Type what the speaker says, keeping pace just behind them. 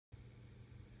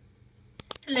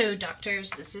Hello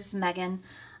doctors, this is Megan.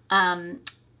 I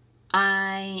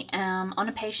am on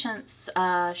a patient's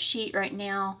sheet right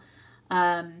now.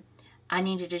 I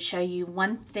needed to show you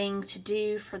one thing to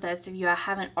do. For those of you I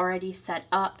haven't already set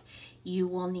up, you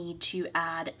will need to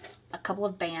add a couple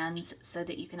of bands so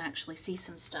that you can actually see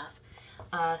some stuff.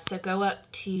 So go up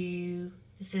to,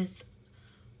 this is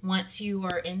once you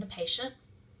are in the patient's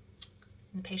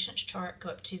chart, go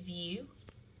up to view.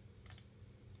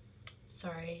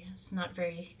 Sorry, it's not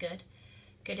very good.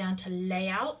 Go down to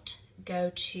layout,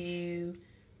 go to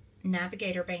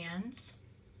navigator bands,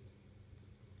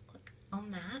 click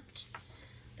on that.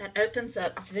 That opens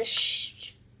up this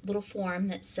little form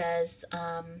that says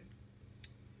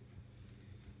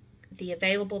the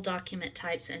available document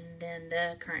types and then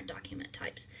the current document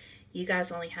types. You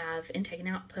guys only have intake and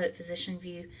output, physician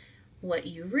view. What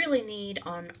you really need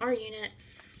on our unit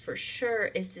for sure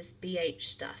is this BH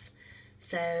stuff.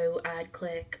 So I'd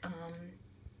click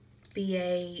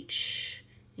BH,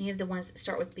 any of the ones that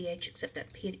start with BH except that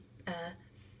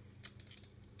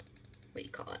what do you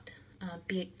call it?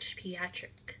 BH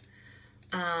pediatric.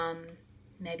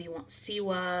 Maybe you want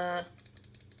SIWA.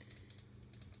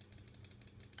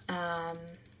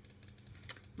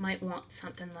 Might want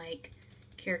something like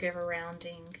caregiver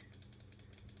rounding.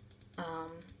 I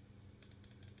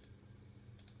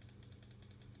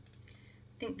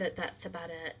think that's about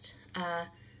it.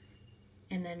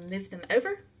 And then move them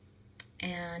over,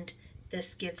 and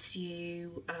this gives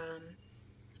you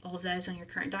all of those on your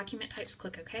current document types.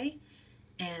 Click OK,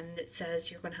 and it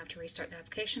says you're going to have to restart the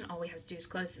application. All we have to do is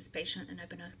close this patient and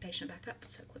open a patient back up,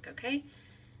 so click OK.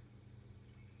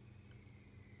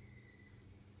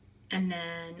 And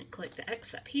then click the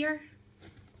X up here,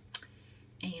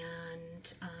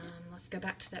 and let's go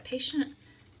back to that patient.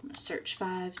 I'm going to search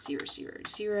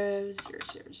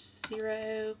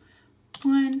 500000001.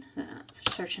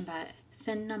 Searching by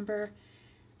FIN number.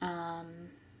 And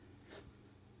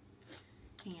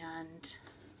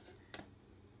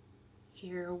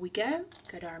here we go.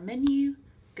 Go to our menu,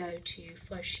 go to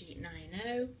Flowsheet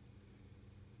 9.0,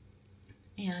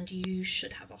 and you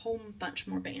should have a whole bunch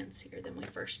more bands here than we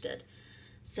first did.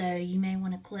 So you may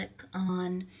want to click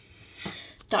on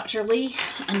Dr. Lee.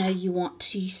 I know you want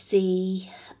to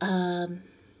see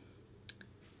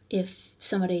if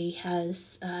somebody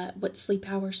has, what sleep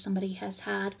hours somebody has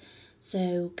had.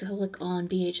 So click on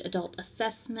BH Adult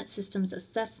Assessment, Systems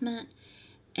Assessment,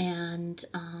 and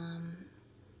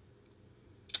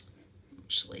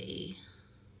actually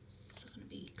it's going to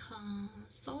be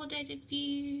Consolidated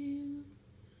View,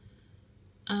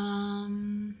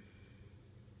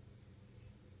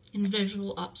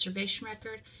 Individual Observation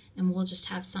Record, and we'll just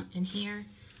have something here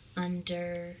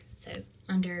under, so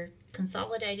under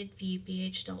Consolidated View,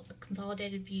 BH Adult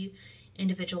Consolidated View,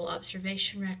 Individual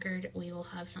Observation Record, we will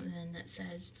have something that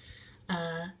says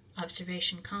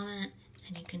Observation Comment,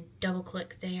 and you can double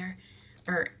click there,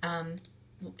 or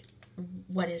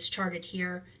what is charted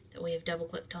here that we have double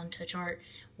clicked onto chart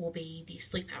will be the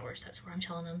sleep hours. That's where I'm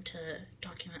telling them to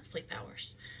document sleep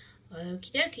hours.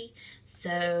 Okie dokie.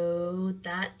 So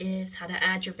that is how to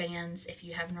add your bands if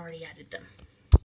you haven't already added them.